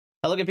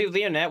Hello good people of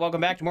the internet, welcome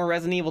back to more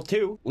Resident Evil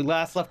 2. We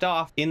last left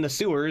off in the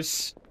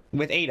sewers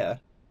with Ada.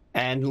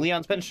 And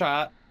Leon's been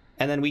shot,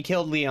 and then we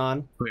killed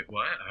Leon. Wait,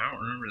 what? I don't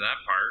remember that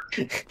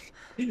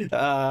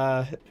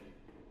part.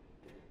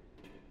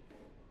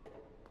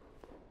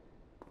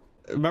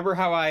 Remember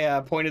how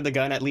I pointed the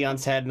gun at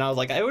Leon's head and I was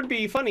like, it would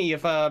be funny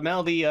if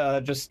Melody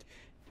just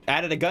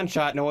added a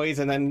gunshot noise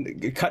and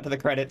then cut to the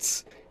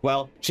credits.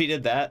 Well, she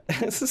did that.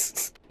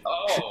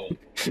 Oh.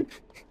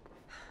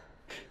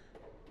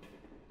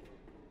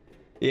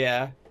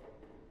 Yeah.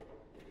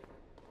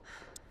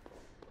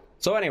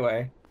 So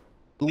anyway,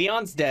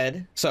 Leon's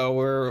dead, so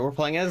we're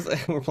playing as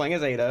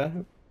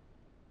Ada.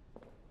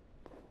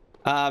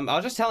 I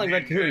was just telling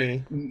Red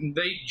Cooney.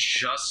 They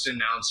just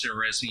announced a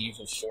Resident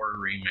Evil 4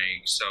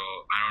 remake, so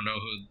I don't know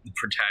who the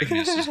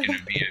protagonist is going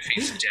to be if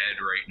he's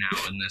dead right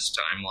now in this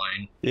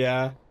timeline.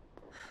 Yeah.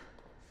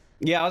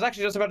 Yeah, I was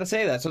actually just about to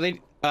say that. So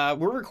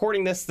we're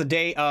recording this the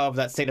day of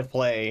that state of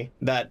play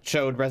that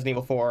showed Resident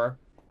Evil 4.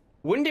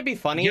 Wouldn't it be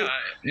funny? Yeah,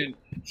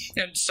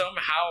 and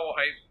somehow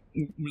I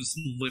was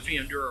living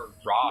under a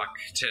rock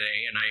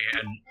today, and I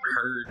hadn't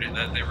heard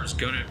that there was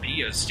going to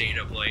be a state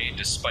of play,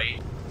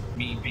 despite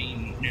me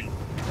being an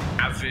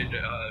avid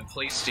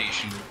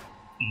PlayStation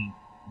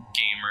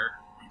gamer.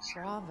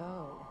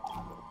 Bravo.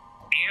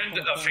 And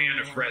a fan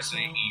of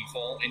Resident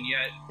Evil, and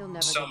yet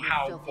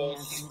somehow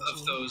both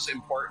of those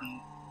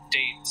important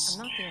dates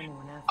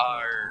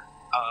are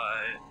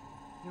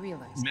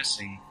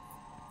missing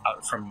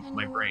from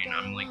my brain.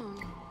 I'm like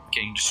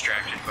getting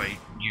distracted by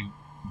you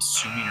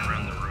zooming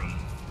around the room.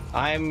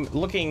 I'm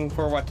looking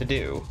for what to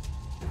do,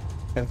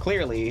 and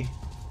clearly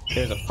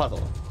there's a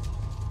puzzle.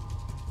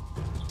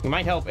 It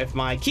might help if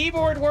my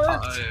keyboard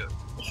worked.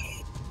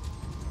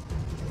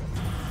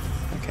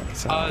 Okay,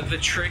 so the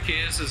trick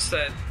is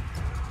that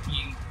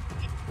you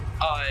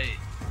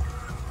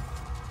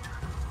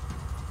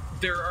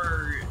there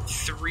are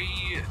 3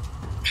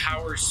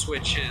 power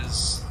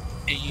switches,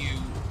 and you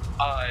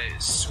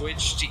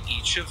switch to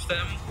each of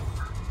them,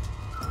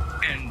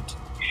 and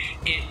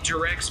it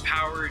directs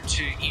power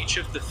to each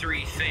of the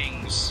 3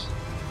 things,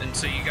 and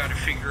so you got to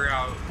figure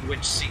out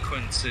which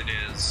sequence it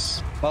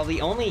is. Well,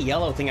 the only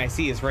yellow thing I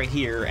see is right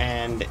here,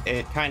 and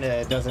it kind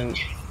of doesn't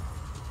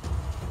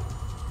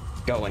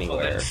go anywhere.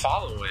 Well, then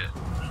follow it.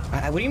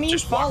 What do you mean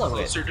Just follow walk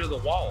closer to the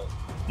wall.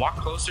 Walk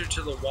closer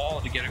to the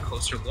wall to get a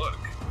closer look.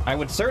 I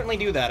would certainly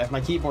do that if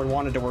my keyboard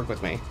wanted to work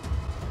with me.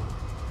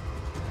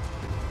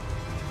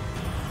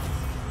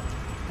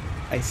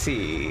 I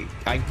see.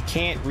 I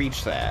can't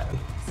reach that.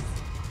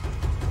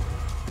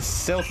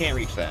 Still can't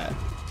reach that.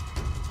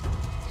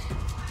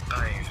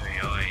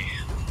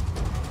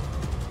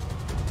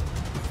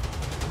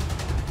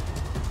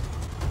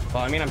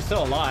 Well, I mean, I'm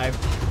still alive.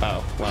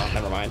 Oh, well,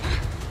 never mind.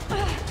 I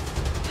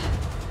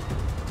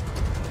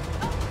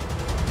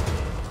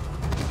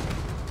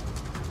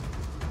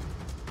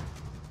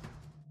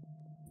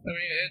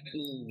mean, at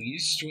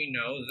least we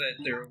know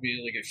that there will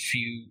be like a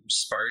few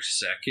sparse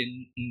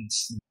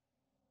seconds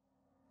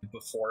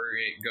before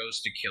it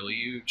goes to kill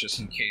you, just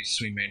in case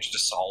we manage to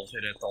solve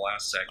it at the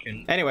last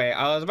second. Anyway,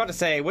 I was about to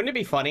say, wouldn't it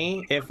be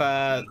funny if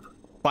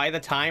by the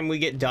time we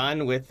get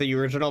done with the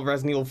original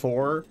Resident Evil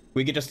 4,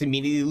 we could just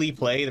immediately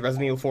play the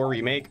Resident Evil 4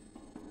 remake?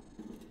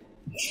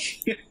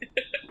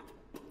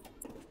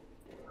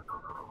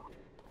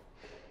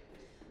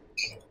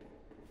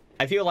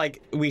 I feel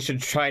like we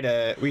should try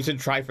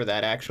for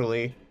that,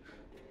 actually.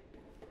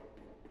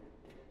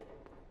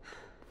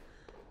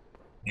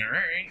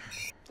 Alright.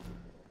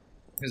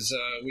 Because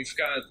we've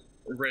got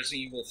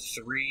Resident Evil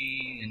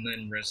 3, and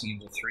then Resident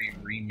Evil 3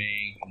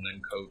 Remake, and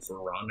then Code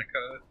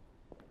Veronica,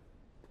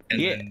 and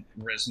then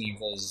Resident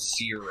Evil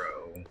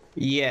 0.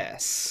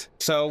 Yes.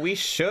 So we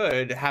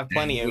should have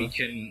plenty of... We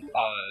can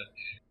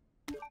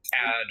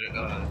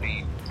add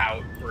the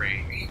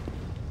Outbreak.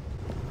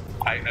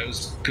 I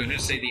was gonna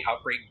say the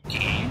Outbreak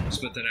games,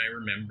 but then I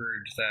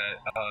remembered that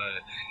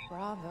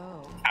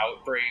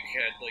Outbreak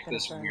had like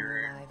this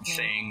weird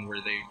thing where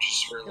they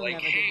just were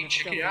like, hey,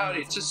 check it out,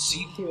 it's a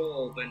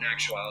sequel, but in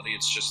actuality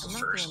it's just the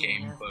first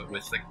game, but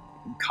with the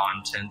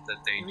content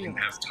that they didn't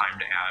have time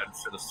to add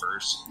for the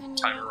first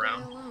time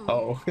around.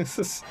 Oh, this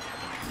is...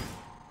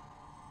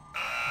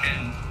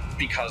 And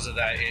because of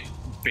that, it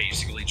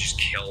basically just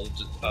killed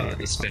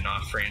the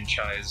spin-off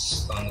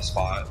franchise on the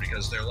spot,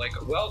 because they're like,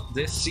 well,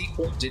 this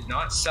sequel did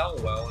not sell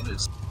well, and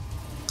it's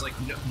like,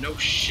 no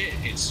shit,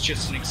 it's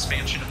just an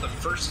expansion of the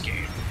first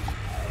game.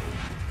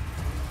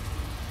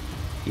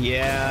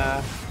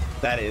 Yeah,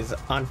 that is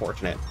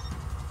unfortunate.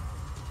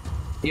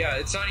 Yeah,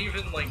 it's not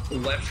even like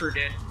Left 4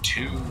 Dead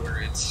 2,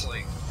 where it's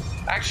like,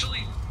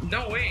 actually,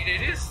 no, wait,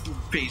 it is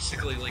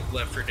basically like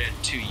Left 4 Dead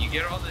 2. You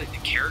get all the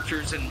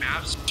characters and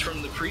maps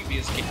from the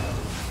previous game,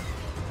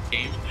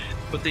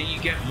 but then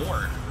you get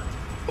more.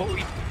 Oh,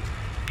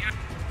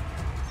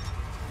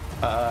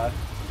 yeah.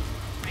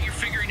 You're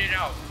figuring it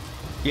out.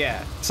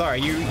 Yeah,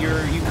 sorry, you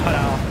cut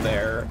off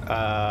there.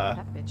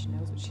 That bitch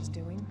knows what she's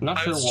doing. Not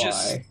sure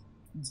why.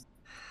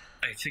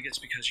 I think it's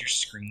because you're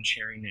screen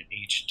sharing in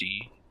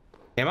HD.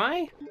 Am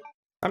I?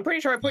 I'm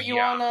pretty sure I put you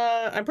on.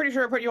 I'm pretty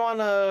sure I put you on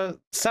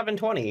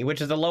 720,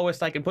 which is the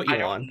lowest I can put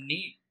you on.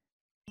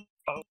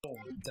 Oh,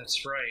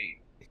 that's right.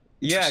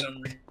 Yeah. For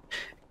some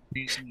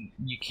reason,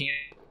 you can't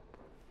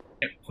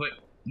put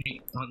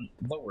me on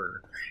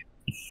lower.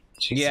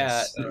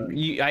 Jesus,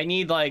 yeah, I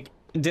need like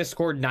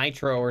Discord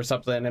Nitro or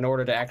something in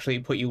order to actually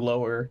put you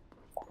lower,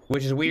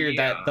 which is weird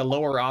that the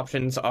lower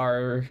options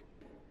are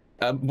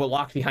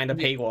locked behind a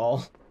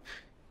paywall.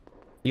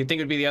 You'd think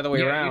it would be the other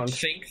way around. You'd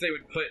think they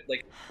would put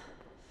like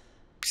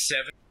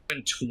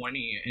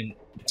 720 and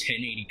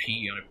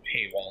 1080p on a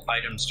paywall.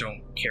 Items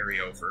don't carry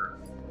over.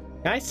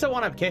 I still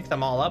want to kick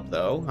them all up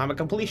though. I'm a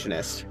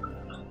completionist.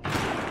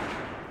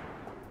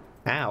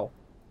 Ow.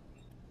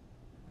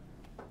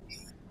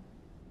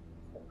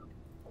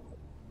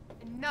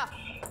 Enough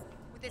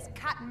with this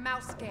cat and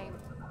mouse game.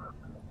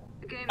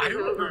 I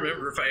don't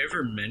remember if I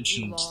ever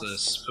mentioned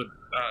this, but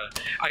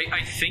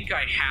I think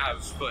I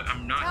have, but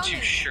I'm not too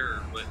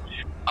sure. But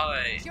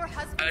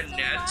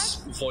Annette's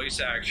voice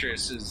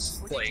actress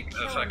is like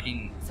a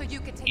fucking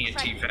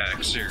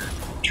anti-vaxxer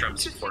Trump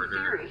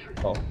supporter.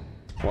 Oh,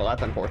 well,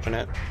 that's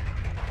unfortunate.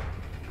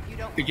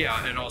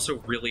 Yeah, and also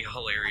really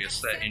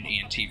hilarious that an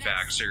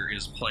anti-vaxxer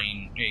is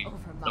playing a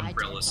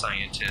umbrella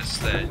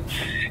scientist that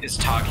is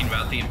talking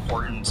about the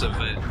importance of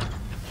a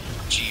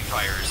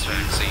G-virus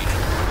vaccine.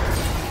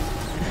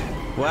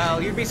 Well,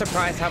 you'd be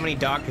surprised how many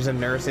doctors and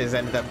nurses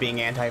ended up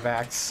being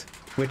anti-vax,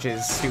 which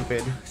is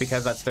stupid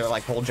because that's their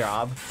like whole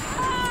job.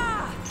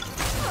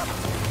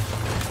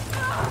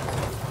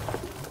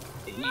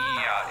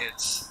 Yeah,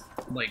 it's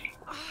like...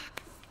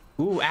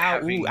 Ooh, ow,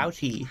 ooh,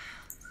 ouchie.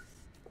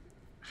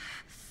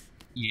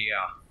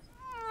 Yeah.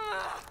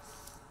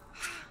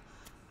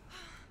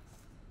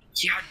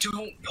 Yeah,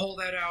 don't pull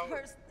that out.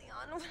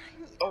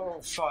 Oh,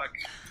 fuck.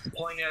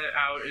 Pulling it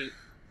out,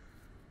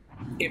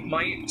 it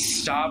might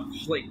stop,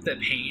 like, the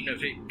pain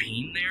of it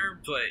being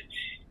there,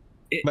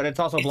 but it's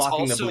also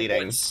blocking the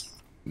bleeding.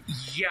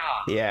 Yeah.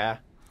 Yeah.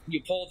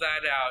 You pull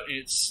that out, and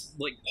it's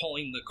like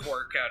pulling the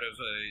cork out of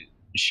a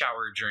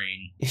shower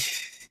drain.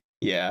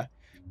 Yeah.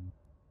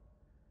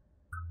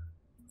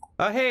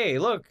 Hey,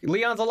 look,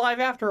 Leon's alive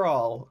after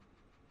all.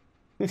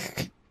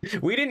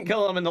 We didn't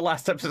kill him in the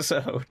last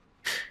episode.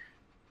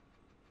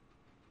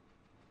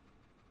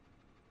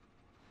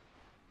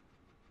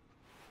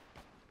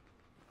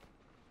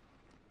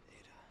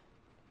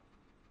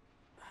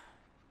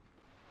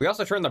 We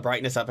also turned the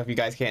brightness up if you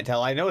guys can't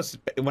tell. I noticed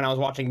when I was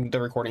watching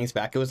the recordings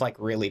back, it was like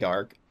really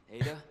dark.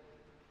 Ada?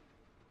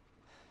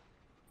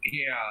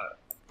 Yeah.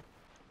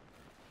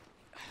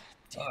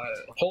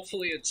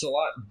 Hopefully it's a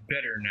lot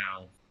better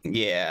now.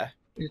 Yeah.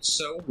 It's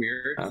so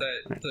weird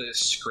that the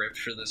script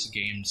for this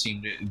game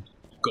seemed to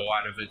go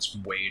out of its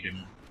way to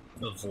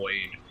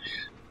avoid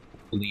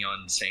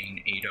Leon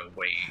saying Ada,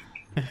 wait.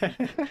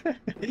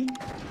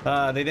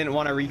 They didn't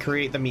want to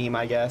recreate the meme,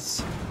 I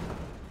guess.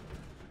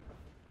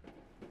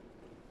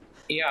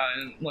 Yeah,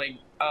 and like,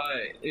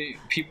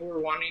 people were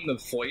wanting the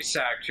voice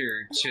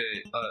actor to,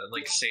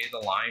 like, say the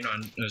line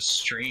on a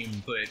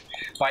stream, but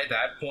by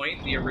that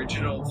point, the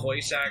original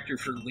voice actor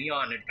for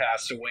Leon had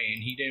passed away,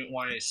 and he didn't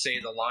want to say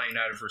the line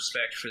out of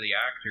respect for the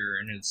actor,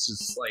 and it's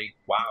just like,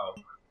 wow,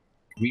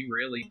 we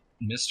really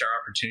missed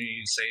our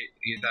opportunity to say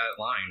that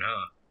line,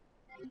 huh?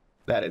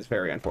 That is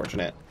very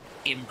unfortunate.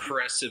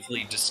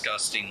 Impressively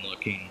disgusting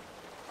looking.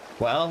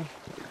 Well...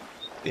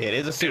 it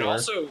is a sewer. And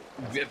also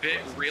a bit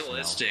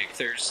realistic.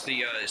 There's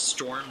the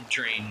storm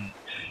drain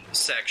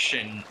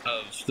section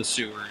of the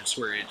sewers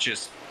where it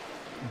just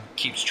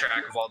keeps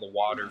track of all the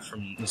water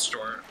from the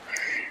storms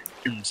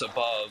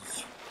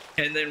above.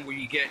 And then when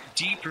you get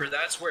deeper,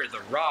 that's where the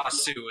raw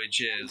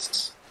sewage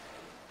is.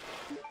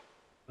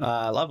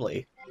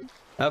 Lovely.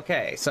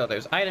 Okay, so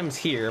there's items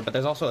here, but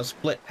there's also a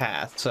split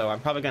path, so I'm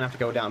probably gonna have to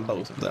go down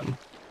both of them.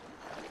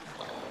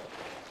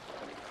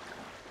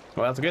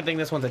 Well, it's a good thing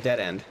this one's a dead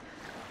end.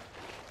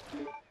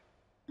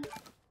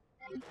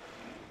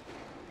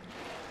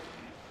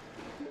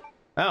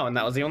 Oh, and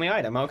that was the only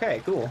item.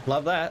 Okay, cool.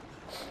 Love that.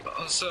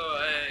 Also,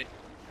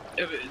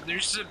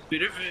 there's a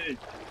bit of an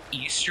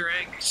Easter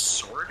egg,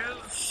 sort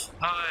of.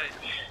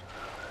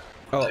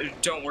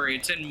 Don't worry,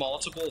 it's in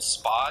multiple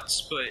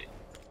spots, but,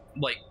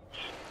 like,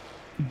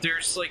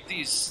 there's, like,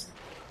 these,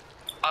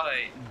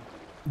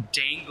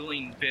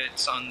 dangling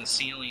bits on the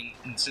ceiling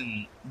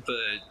in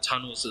the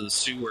tunnels of the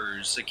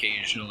sewers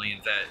occasionally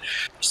that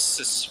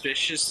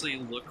suspiciously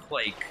look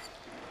like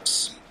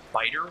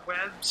spider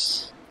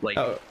webs. Like...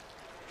 oh.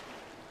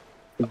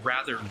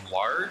 Rather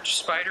large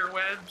spider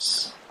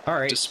webs. All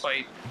right.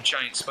 Despite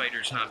giant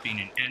spiders not being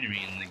an enemy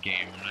in the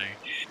game, and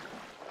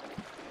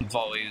I've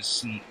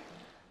always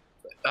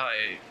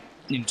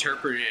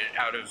interpreted it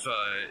out of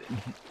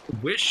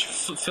wish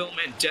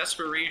fulfillment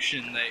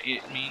desperation that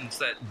it means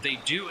that they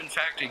do in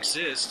fact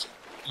exist.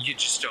 You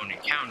just don't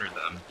encounter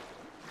them.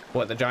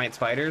 What, the giant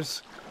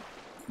spiders?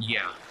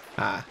 Yeah.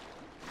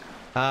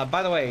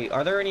 By the way,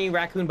 are there any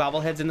raccoon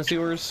bobbleheads in the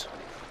sewers?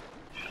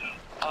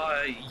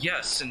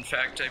 Yes, in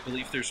fact, I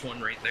believe there's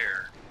one right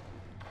there.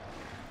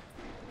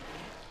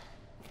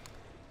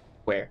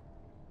 Where?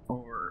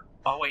 Or,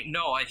 Oh wait,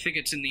 no, I think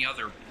it's in the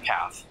other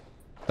path.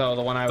 So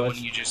the one the one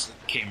you just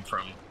came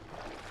from.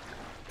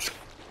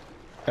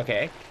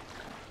 Okay.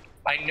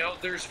 I know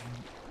there's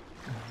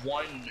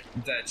one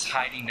that's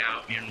hiding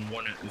out in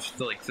one of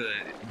like the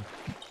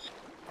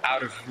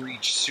out of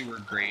reach sewer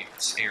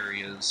grates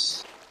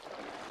areas.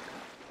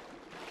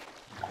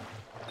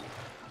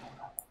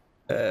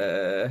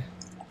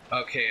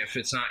 Okay, if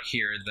it's not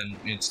here, then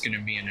it's gonna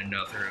be in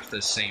another of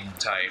the same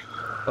type.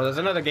 Well, there's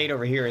another gate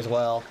over here as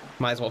well.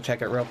 Might as well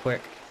check it real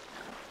quick.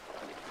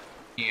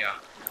 Yeah.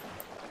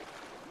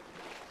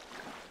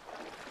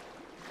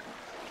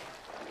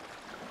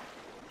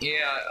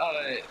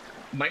 Yeah,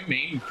 my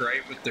main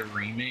gripe with the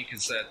remake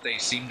is that they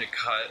seem to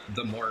cut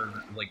the more,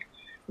 like,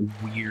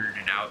 weird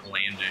and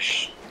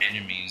outlandish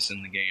enemies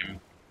in the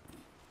game.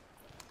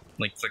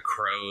 Like the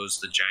crows,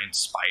 the giant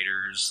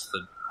spiders,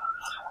 the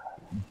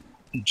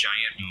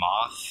giant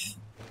moth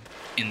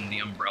in the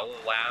Umbrella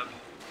Lab.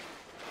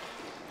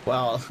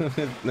 Well,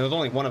 there was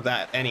only one of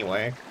that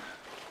anyway.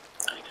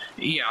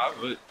 Yeah,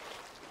 but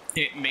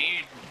it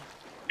made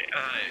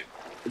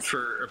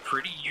for a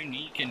pretty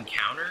unique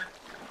encounter.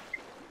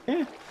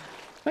 Yeah,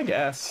 I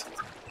guess.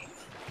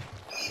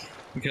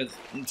 Because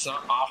it's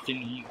not often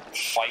you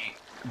fight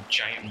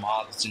giant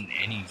moths in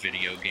any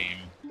video game.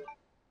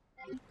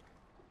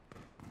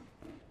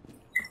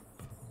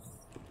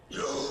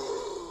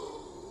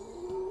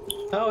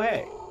 Oh,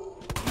 hey.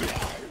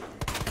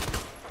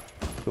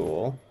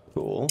 Cool,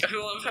 cool. I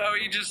love how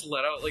he just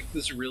let out like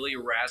this really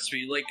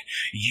raspy, like,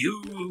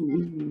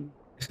 you.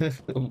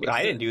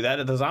 I didn't do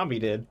that, the zombie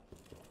did.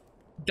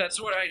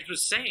 That's what I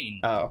was saying.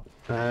 Oh,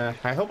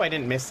 I hope I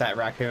didn't miss that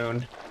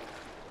raccoon.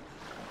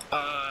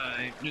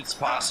 It's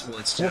possible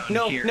it's down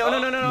here. No.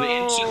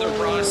 Into the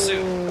raw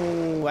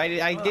suit.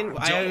 I didn't.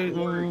 Don't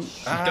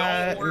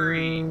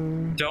worry.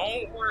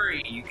 Don't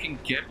worry. You can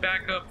get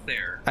back up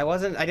there. I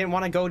didn't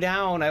want to go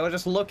down. I was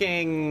just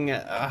looking.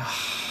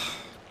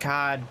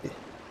 God.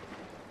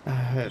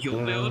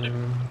 You'll be able to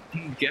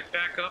get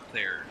back up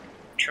there.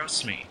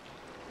 Trust me.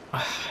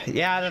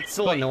 Yeah, that's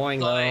still annoying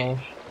though.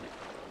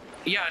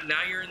 Yeah, now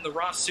you're in the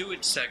raw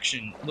sewage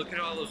section. Look at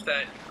all of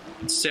that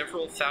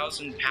several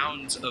thousand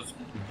pounds of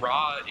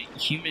raw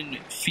human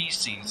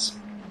feces.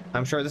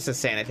 I'm sure this is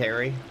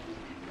sanitary.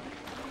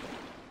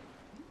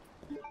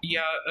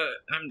 Yeah,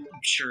 I'm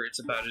sure it's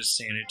about as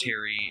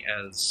sanitary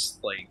as,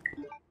 like,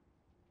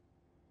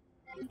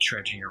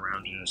 trudging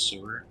around in a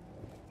sewer.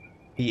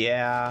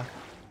 Yeah.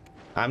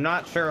 I'm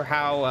not sure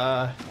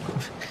how,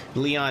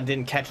 Leon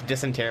didn't catch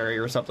dysentery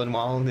or something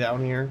while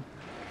down here.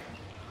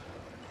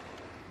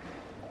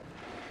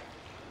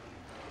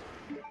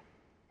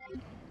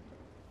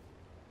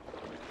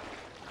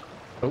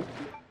 Oh.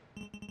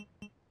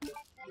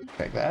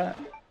 Take that.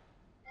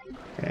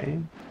 Okay.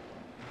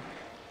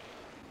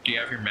 Do you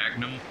have your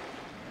Magnum?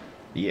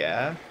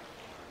 Yeah.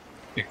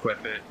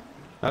 Equip it.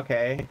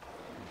 Okay.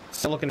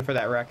 Still looking for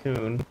that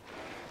raccoon.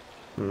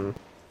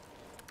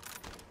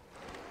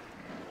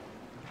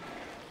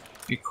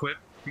 Equip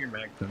your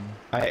Magnum.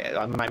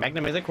 My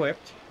Magnum is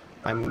equipped.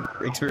 I'm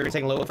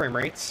experiencing low frame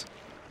rates.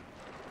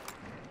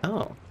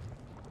 Oh.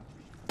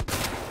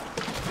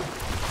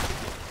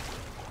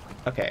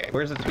 Okay,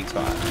 where's the sweet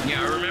spot?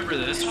 Yeah, I remember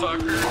this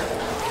fucker.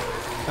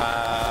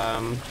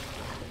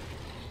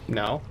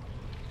 No.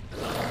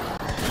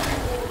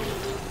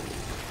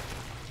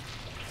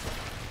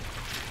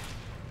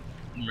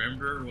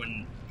 Remember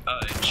when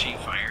Chief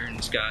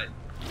Irons got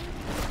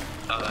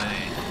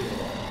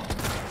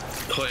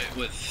put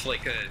with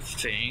like a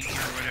thing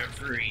or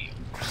whatever, he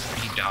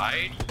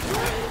died?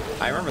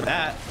 I remember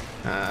that.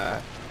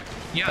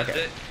 Yeah,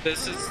 okay.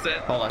 this is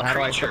that. Hold on, how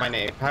do I put my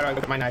knife? How do I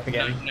put my knife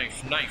again?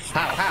 Knife.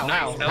 How?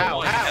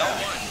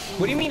 L1.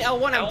 What do you mean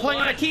L1? I'm playing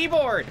on a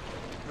keyboard.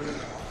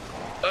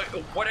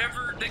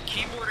 Whatever the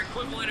keyboard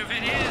equivalent of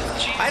it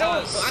is. Jesus.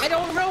 I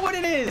don't know what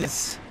it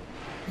is.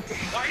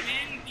 Why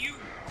didn't you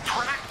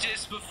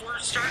practice before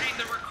starting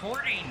the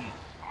recording?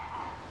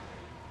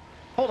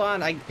 Hold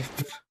on,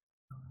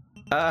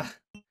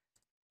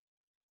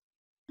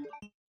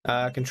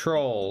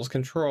 controls.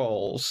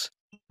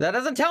 That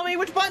doesn't tell me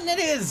which button it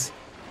is.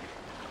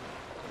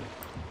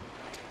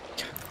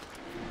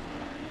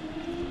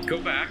 Go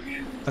back.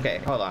 Okay,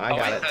 hold on, I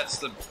got it. That's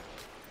the...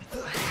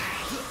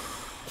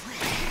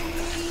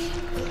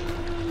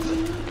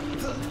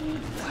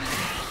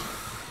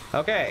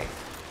 Okay.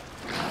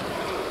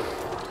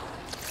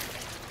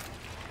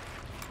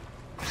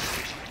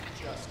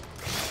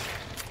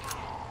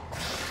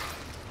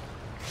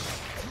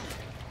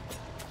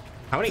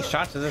 How many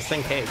shots does this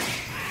thing take?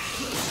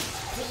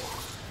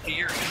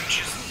 You're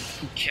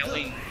just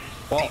killing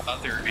the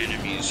other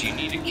enemies. You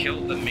need to kill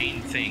the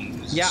main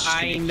things. Yeah,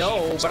 I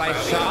know, but I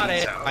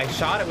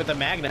shot it with a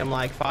Magnum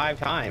like 5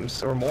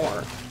 times or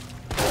more.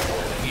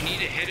 You need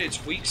to hit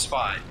its weak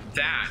spot.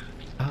 That.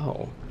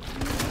 Oh.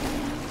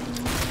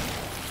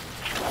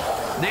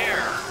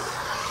 There.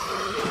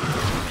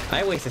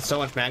 I wasted so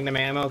much Magnum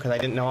ammo because I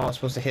didn't know I was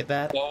supposed to hit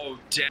that. Oh,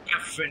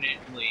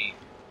 definitely.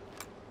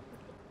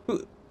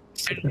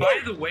 And by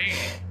the way,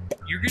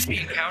 you're going to be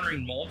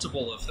encountering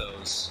multiple of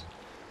those.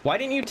 Why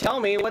didn't you tell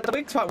me what the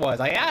weak spot was?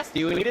 I asked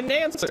you and you didn't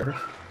answer.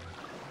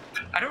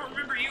 I don't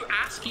remember you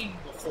asking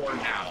before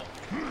now.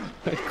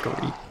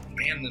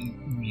 Man, the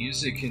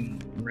music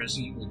in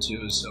Resident Evil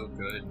 2 is so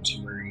good to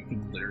where you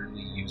can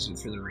literally use it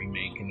for the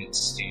remake and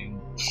it's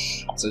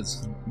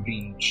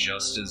being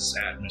just as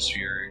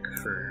atmospheric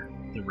for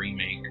the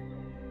remake.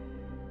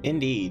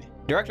 Indeed.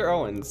 Director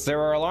Owens, there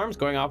are alarms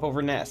going off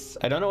over nests.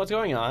 I don't know what's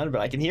going on,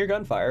 but I can hear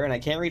gunfire and I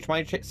can't reach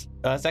my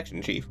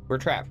section chief. We're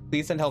trapped.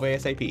 Please send help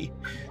ASAP.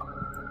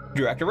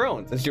 Director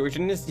Owens, the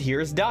situation here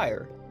is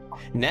dire.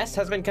 Nest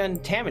has been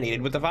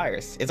contaminated with the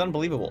virus. It's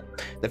unbelievable.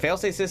 The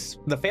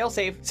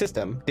failsafe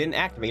system didn't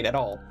activate at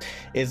all.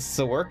 Is this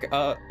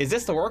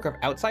the work of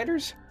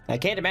outsiders? I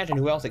can't imagine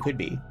who else it could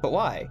be. But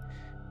why?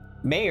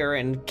 Mayor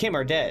and Kim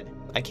are dead.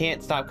 I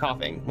can't stop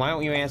coughing. Why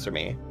don't you answer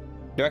me?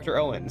 Director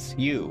Owens,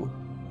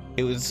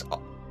 It was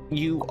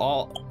you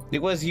all,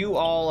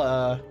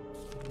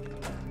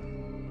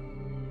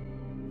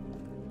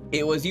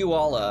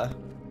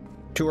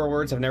 truer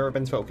words have never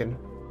been spoken.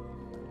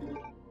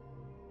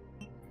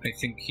 I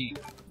think he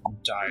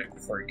died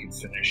before he could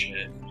finish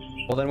it.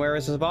 Well, then where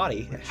is his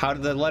body? How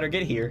did the letter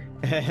get here?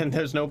 And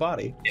there's no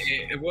body.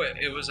 It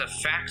was a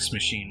fax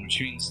machine,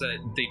 which means that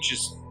they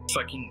just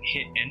fucking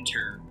hit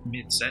enter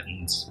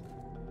mid-sentence.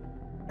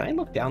 Can I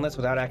look down this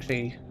without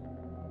actually...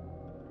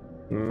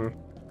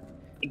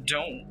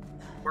 Don't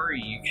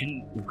worry, you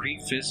can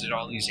revisit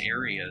all these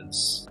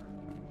areas.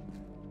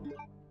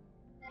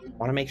 I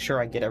want to make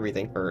sure I get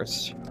everything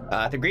first.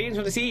 The greetings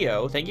from the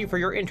CEO. Thank you for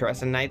your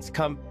interest in Knight's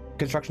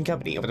construction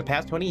company. Over the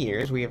past 20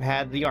 years, we have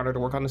had the honor to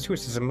work on the sewer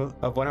system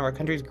of one of our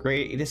country's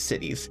greatest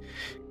cities,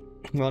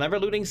 while never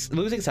losing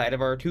sight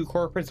of our two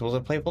core principles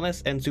of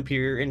playfulness and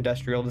superior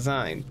industrial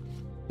design.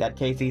 At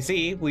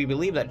KCC, we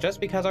believe that just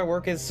because our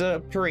work is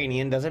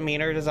subterranean doesn't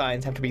mean our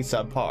designs have to be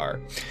subpar.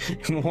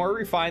 More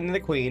refined than the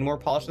Queen, more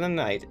polished than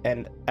the Knight,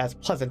 and as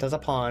pleasant as a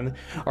pawn,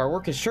 our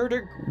work is sure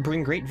to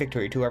bring great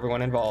victory to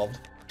everyone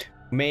involved.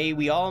 May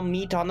we all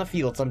meet on the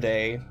field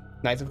someday.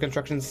 Knights of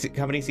Construction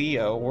Company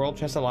CEO, World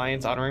Chess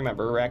Alliance Honorary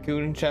Member,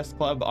 Raccoon Chess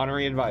Club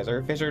Honorary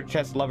Advisor, Fisher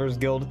Chess Lovers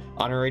Guild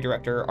Honorary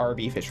Director,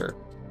 R.B. Fisher.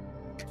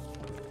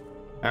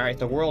 Alright,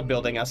 the world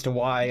building as to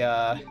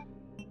why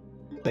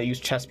they use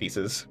chess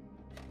pieces.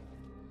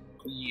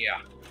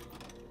 Yeah.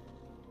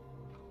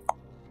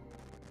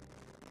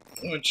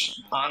 Which,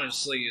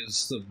 honestly,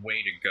 is the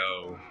way to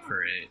go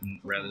for it,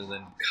 rather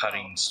than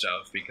cutting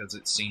stuff, because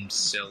it seems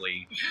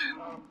silly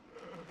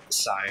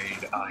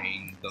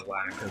side-eyeing the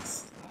lack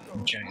of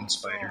giant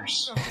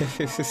spiders.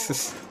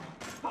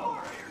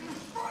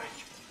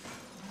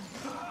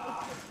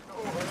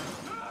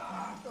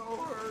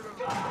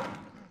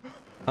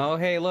 Oh,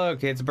 hey,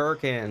 look, it's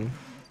Birkin.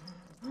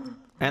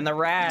 And the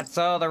rats,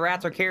 oh, the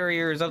rats are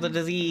carriers of the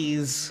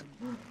disease.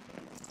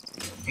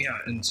 Yeah,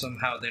 and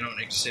somehow they don't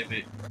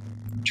exhibit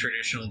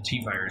traditional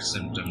T-virus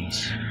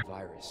symptoms.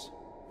 Virus.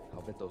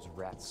 I'll bet those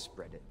rats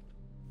spread it.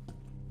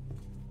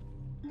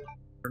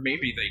 Or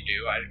maybe they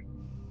do, I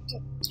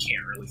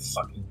can't really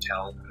fucking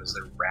tell because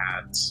they're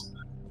rats.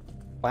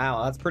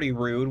 Wow, that's pretty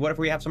rude. What if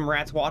we have some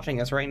rats watching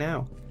us right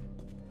now?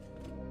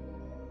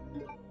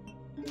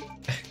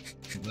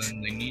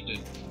 Then they need to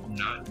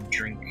not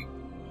drink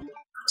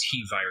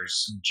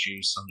T-virus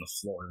juice on the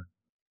floor.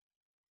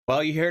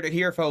 Well, you heard it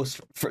here,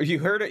 folks. You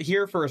heard it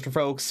here first,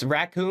 folks.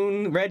 Red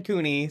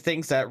Cooney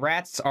thinks that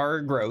rats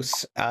are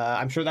gross.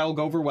 I'm sure that will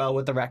go over well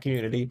with the rat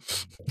community.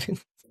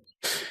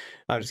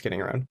 I'm just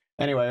kidding around.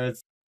 Anyway,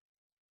 it's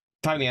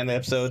time to end the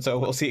episode, so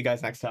we'll see you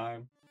guys next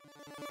time.